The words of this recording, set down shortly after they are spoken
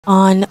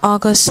On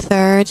August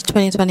 3rd,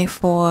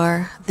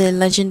 2024, the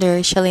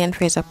legendary Shelly-Ann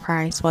Fraser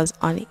Price was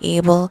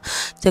unable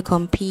to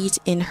compete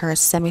in her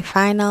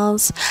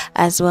semifinals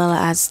as well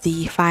as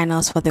the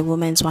finals for the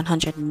women's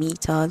 100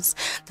 meters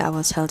that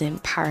was held in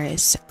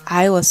Paris.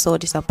 I was so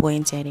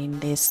disappointed in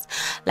this.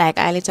 Like,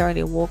 I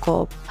literally woke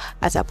up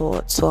at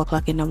about 2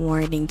 o'clock in the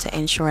morning to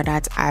ensure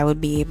that I would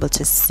be able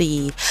to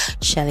see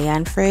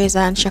Shelly-Ann Fraser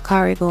and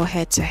Sha'Carri go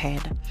head to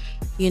head.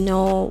 You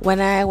know, when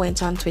I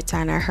went on Twitter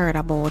and I heard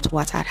about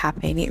what had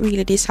happened, it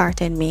really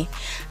disheartened me,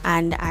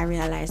 and I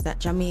realized that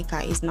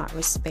Jamaica is not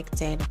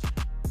respected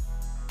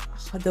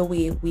the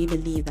way we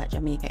believe that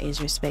Jamaica is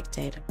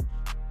respected.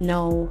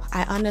 No,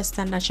 I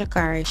understand that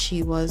Sha'Carri,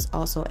 she was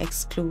also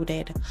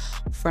excluded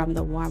from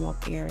the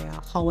warm-up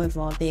area.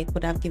 However, they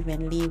could have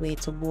given leeway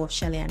to both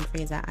Shelly-Ann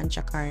Fraser and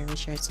Sha'Carri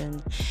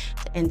Richardson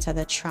to enter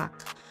the track.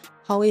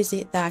 How is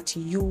it that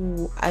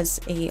you,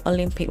 as a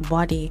Olympic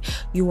body,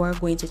 you are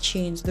going to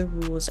change the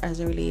rules as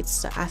it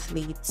relates to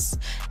athletes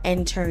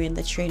entering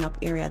the train-up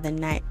area the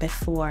night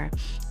before,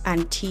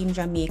 and Team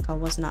Jamaica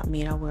was not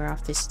made aware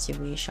of this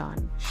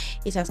situation?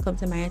 It has come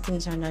to my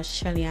attention that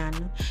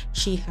Shelly-Ann,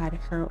 she had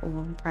her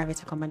own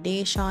private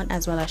accommodation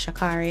as well as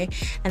Sha'Carri,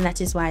 and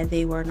that is why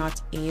they were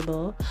not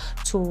able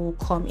to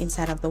come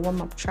inside of the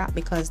warm-up track,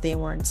 because they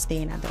weren't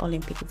staying at the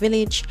Olympic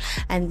Village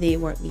and they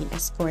were being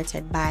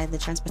escorted by the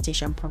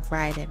transportation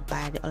provided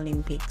by the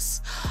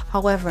Olympics.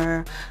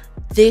 However,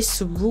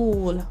 this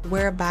rule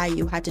whereby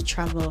you had to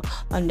travel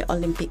on the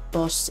Olympic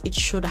bus, it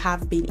should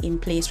have been in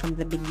place from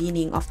the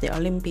beginning of the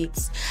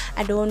Olympics.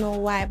 I don't know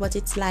why, but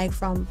it's like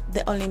from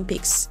the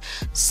Olympics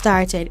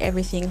started,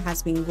 everything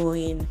has been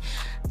going,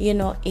 you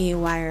know,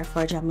 haywire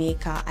for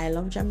Jamaica. I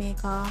love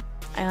Jamaica.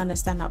 I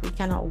understand that we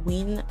cannot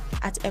win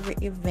at every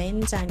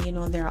event, and you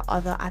know there are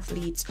other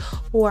athletes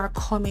who are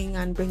coming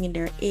and bringing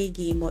their A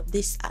game, but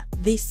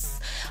this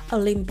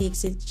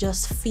Olympics, it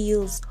just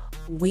feels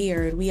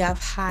weird. We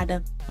have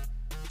had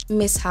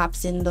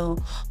mishaps in the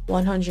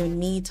 100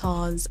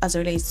 meters as it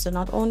relates to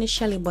not only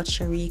Shelly but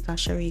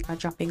Sharika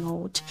dropping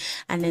out,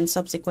 and then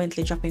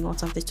subsequently dropping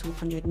out of the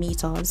 200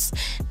 meters.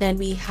 Then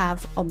we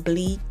have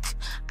Oblique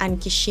and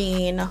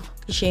Kishane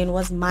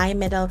was my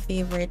medal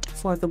favorite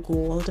for the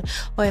gold.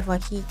 However,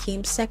 he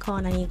came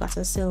second and he got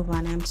a silver,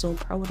 and I'm so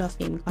proud of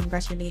him.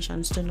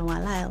 Congratulations to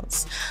Noah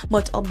Lyles.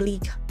 But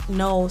Oblique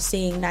now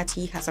saying that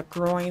he has a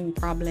growing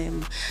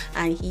problem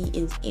and he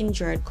is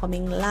injured,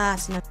 coming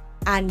last.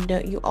 And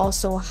you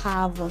also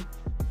have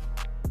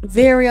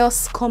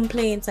various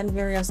complaints and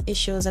various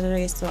issues that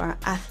relates to our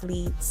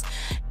athletes.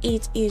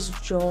 It is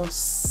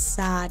just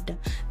sad,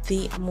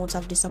 the amount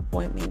of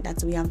disappointment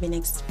that we have been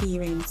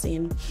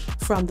experiencing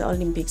from the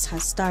Olympics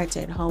has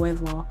started.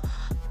 However,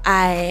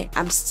 I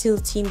am still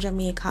Team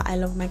Jamaica. I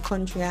love my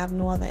country. I have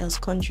no other else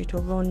country to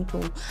run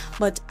to.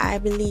 But I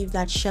believe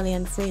that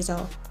Shelly-Ann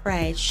Fraser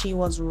Price, she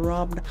was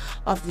robbed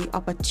of the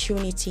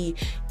opportunity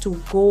to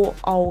go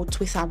out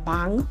with a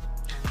bang.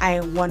 I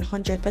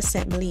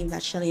 100% believe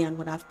that Shelly-Ann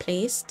would have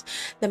placed.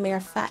 The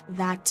mere fact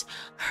that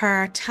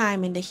her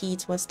time in the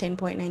heat was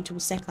 10.92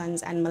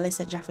 seconds, and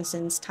Melissa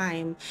Jefferson's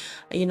time,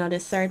 you know, the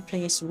third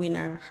place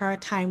winner, her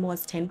time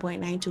was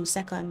 10.92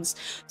 seconds.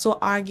 So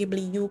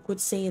arguably you could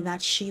say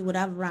that she would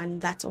have run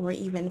that or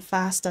even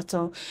faster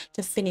to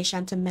finish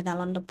and to medal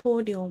on the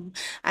podium.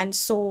 And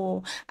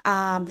so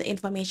the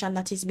information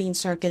that is being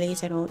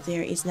circulated out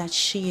there is that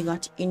she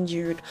got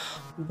injured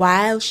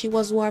while she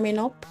was warming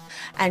up,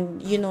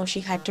 and you know,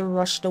 she had to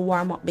rush the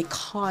warm-up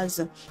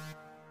because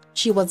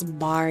she was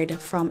barred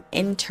from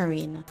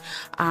entering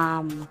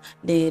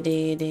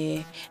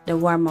the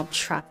warm-up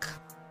track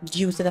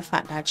due to the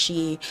fact that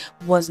she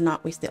was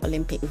not with the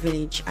Olympic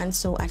Village. And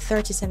so at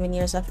 37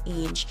 years of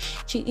age,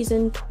 she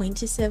isn't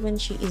 27,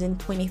 she isn't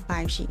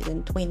 25, she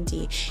isn't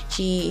 20.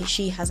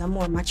 She has a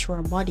more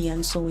mature body,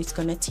 and so it's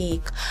gonna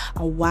take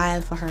a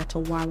while for her to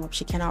warm up.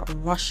 She cannot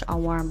rush a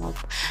warm up,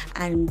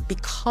 and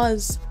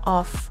because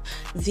of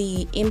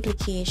the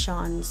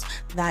implications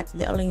that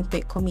the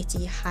Olympic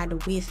Committee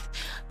had with,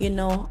 you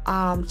know,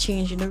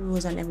 changing the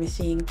rules and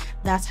everything,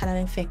 that had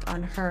an effect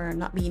on her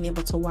not being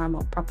able to warm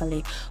up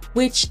properly,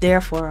 which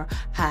therefore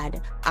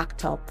had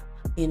act up,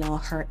 you know,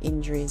 her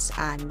injuries,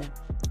 and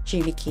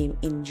she became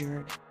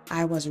injured.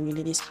 I was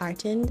really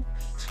disheartened.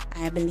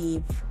 I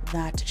believe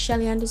that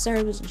Shelly-Ann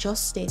deserves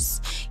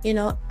justice. You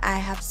know, I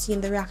have seen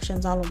the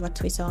reactions all over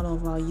Twitter, all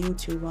over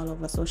YouTube, all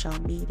over social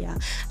media,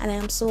 and I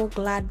am so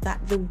glad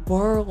that the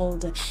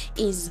world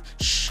is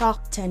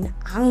shocked and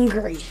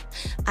angry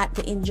at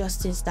the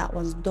injustice that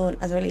was done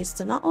as it relates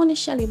to not only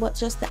Shelly but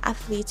just the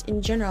athletes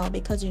in general,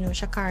 because you know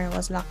Sha'Carri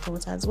was locked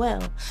out as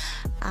well.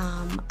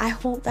 I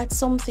hope that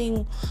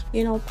something,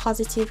 you know,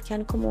 positive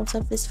can come out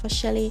of this for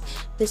Shelly.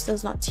 This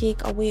does not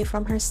take away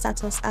from her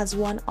status as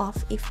one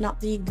of, if not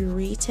the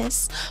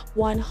greatest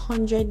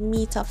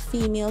 100-meter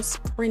female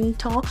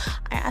sprinter.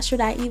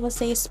 Should I even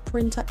say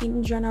sprinter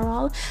in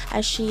general,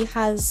 as she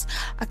has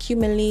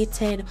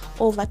accumulated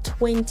over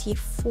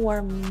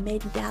 24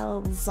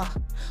 medals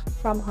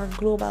from her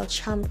global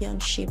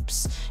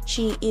championships.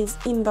 She is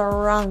in the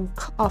rank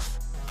of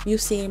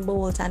Usain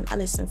Bolt and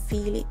Alison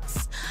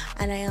Felix,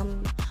 and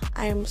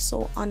I am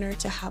so honored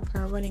to have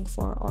her running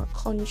for our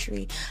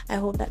country. I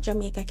hope that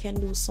Jamaica can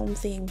do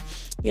something,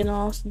 you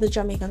know, the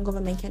Jamaican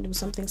government can do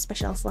something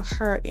special for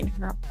her in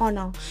her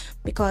honor,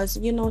 because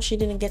you know she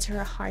didn't get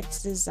her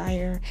heart's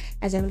desire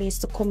as it relates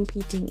to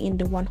competing in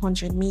the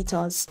 100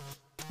 meters.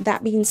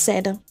 That being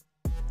said,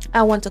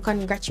 I want to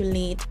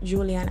congratulate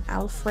Julian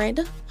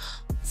Alfred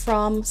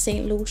from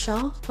St.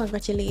 Lucia.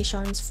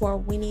 Congratulations for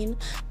winning.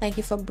 Thank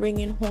you for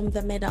bringing home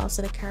the medals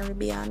to the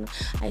Caribbean.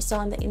 I saw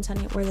on the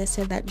internet where they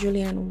said that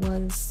Julian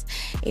was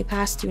a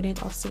past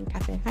student of St.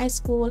 Catherine High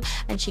School,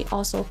 and she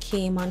also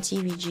came on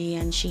TVG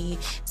and she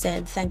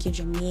said thank you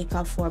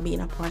Jamaica for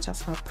being a part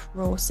of her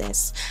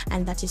process,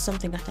 and that is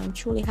something that I'm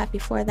truly happy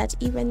for, that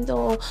even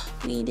though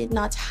we did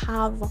not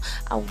have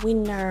a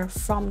winner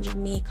from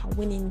Jamaica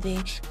winning the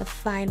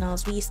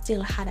finals, we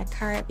still had a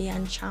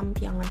Caribbean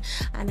champion,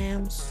 and I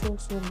am so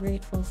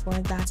grateful for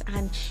that.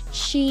 And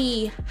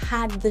she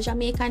had the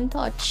Jamaican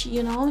touch,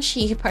 you know,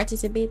 she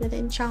participated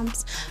in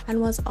champs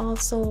and was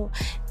also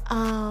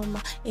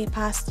a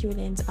past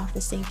student of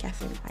the St.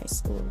 Catherine High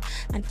School,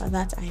 and for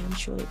that I am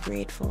truly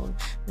grateful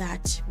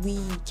that we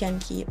can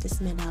keep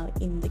this medal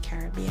in the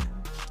Caribbean.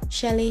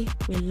 Shelly,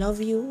 we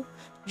love you.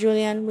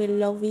 Julian, we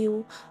love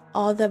you.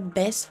 All the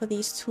best for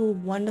these two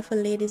wonderful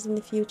ladies in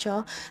the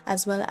future,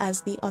 as well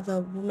as the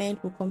other women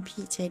who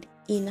competed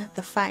in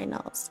the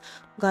finals.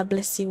 God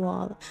bless you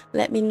all.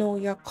 Let me know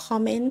your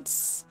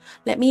comments.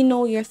 Let me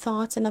know your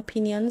thoughts and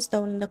opinions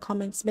down in the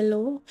comments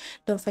below.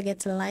 Don't forget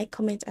to like,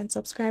 comment, and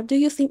subscribe. Do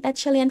you think that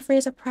Shelly-Ann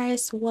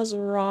Fraser-Pryce was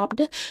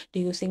robbed? Do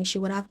you think she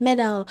would have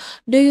medal?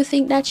 Do you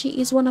think that she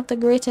is one of the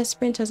greatest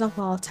sprinters of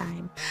all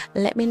time?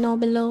 Let me know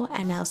below,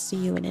 and I'll see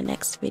you in the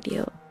next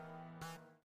video.